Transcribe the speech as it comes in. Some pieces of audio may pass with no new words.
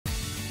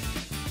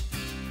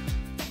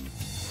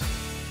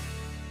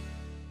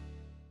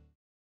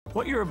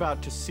What you're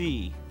about to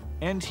see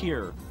and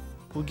hear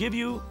will give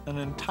you an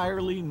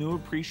entirely new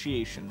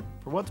appreciation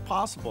for what's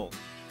possible.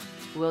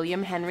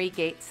 William Henry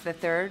Gates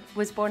III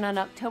was born on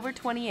October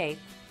 28,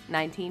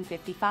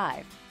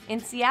 1955, in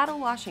Seattle,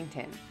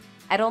 Washington.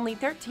 At only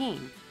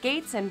 13,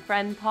 Gates and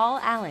friend Paul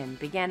Allen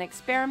began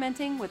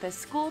experimenting with a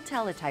school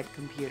teletype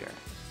computer.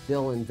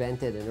 Bill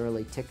invented an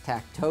early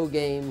tic-tac-toe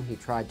game. He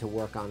tried to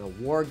work on a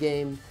war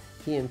game.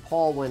 He and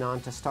Paul went on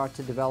to start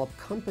to develop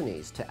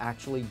companies to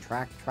actually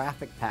track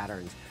traffic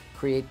patterns,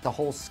 create the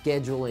whole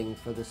scheduling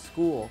for the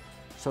school.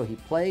 So he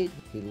played,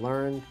 he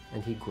learned,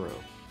 and he grew.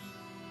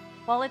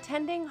 While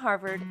attending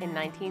Harvard in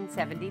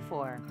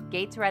 1974,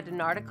 Gates read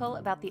an article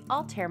about the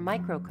Altair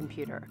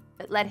microcomputer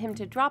that led him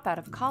to drop out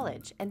of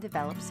college and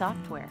develop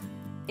software.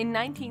 In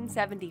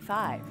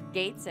 1975,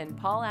 Gates and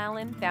Paul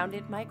Allen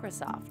founded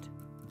Microsoft.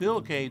 Bill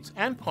Gates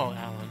and Paul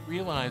Allen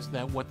realized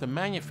that what the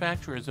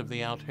manufacturers of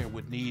the Altair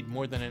would need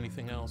more than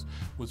anything else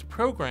was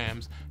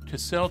programs to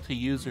sell to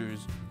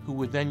users who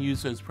would then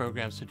use those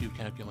programs to do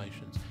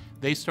calculations.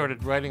 They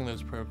started writing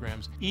those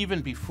programs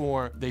even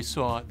before they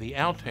saw the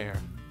Altair.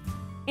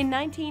 In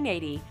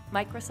 1980,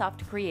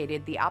 Microsoft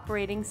created the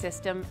operating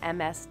system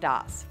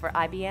MS-DOS for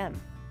IBM.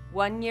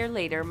 1 year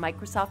later,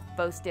 Microsoft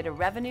boasted a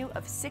revenue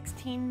of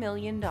 $16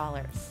 million.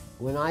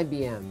 When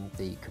IBM,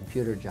 the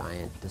computer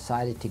giant,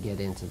 decided to get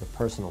into the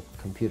personal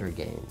computer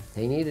game,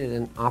 they needed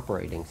an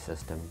operating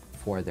system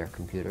for their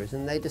computers,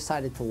 and they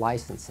decided to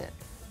license it.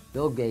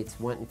 Bill Gates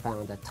went and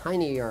found a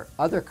tinier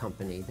other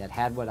company that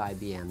had what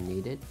IBM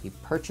needed. He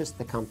purchased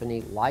the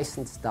company,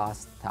 licensed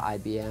DOS to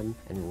IBM,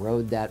 and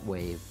rode that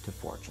wave to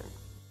fortune.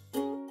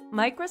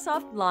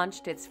 Microsoft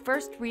launched its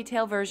first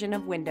retail version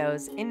of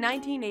Windows in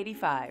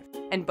 1985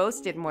 and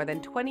boasted more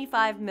than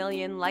 25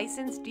 million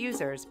licensed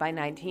users by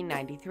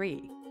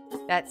 1993.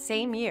 That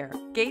same year,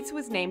 Gates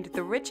was named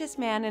the richest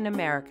man in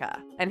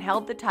America and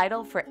held the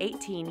title for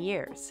 18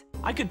 years.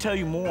 I could tell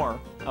you more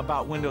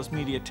about Windows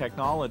Media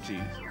Technology,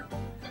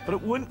 but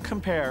it wouldn't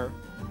compare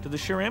to the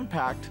sheer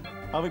impact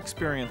of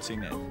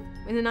experiencing it.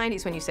 In the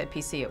 90s, when you said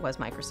PC, it was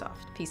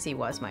Microsoft. PC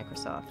was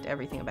Microsoft,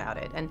 everything about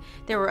it. And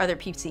there were other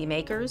PC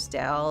makers,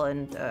 Dell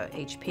and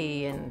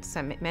HP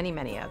and many,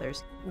 many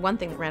others. One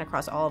thing that ran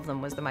across all of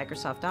them was the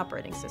Microsoft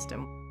operating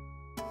system.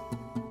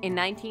 In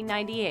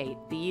 1998,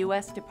 the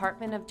U.S.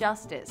 Department of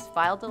Justice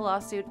filed a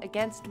lawsuit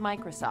against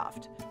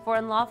Microsoft for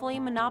unlawfully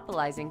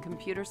monopolizing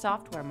computer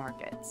software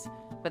markets,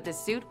 but the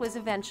suit was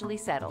eventually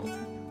settled.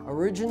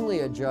 Originally,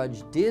 a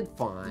judge did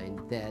find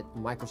that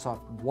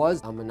Microsoft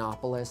was a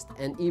monopolist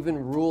and even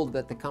ruled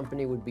that the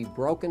company would be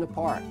broken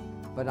apart.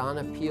 But on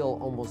appeal,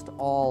 almost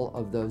all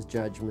of those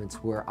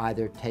judgments were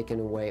either taken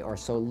away or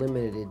so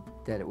limited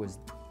that it was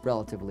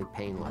relatively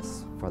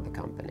painless for the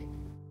company.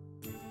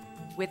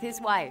 With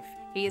his wife,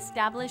 he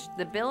established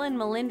the Bill and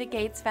Melinda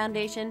Gates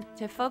Foundation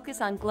to focus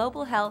on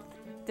global health,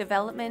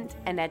 development,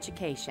 and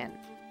education.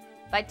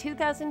 By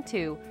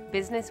 2002,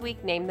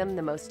 Businessweek named them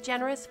the most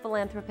generous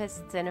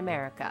philanthropists in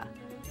America.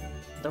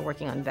 They're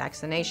working on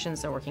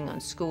vaccinations, they're working on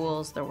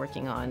schools, they're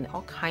working on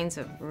all kinds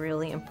of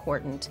really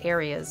important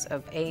areas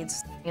of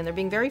AIDS, and they're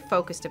being very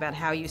focused about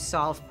how you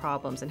solve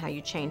problems and how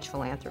you change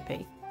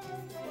philanthropy.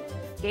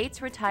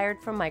 Gates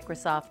retired from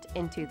Microsoft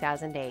in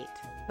 2008,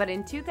 but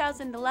in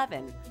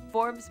 2011,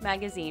 Forbes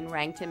magazine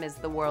ranked him as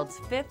the world's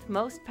 5th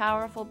most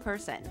powerful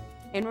person,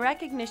 in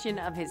recognition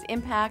of his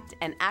impact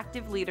and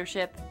active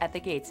leadership at the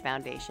Gates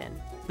Foundation.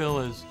 Bill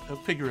is a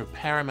figure of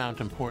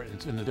paramount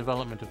importance in the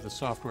development of the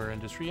software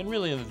industry and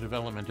really in the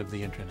development of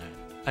the internet.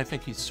 I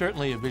think he's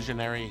certainly a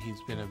visionary.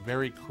 He's been a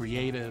very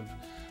creative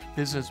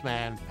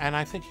businessman, and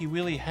I think he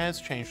really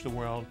has changed the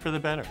world for the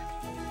better.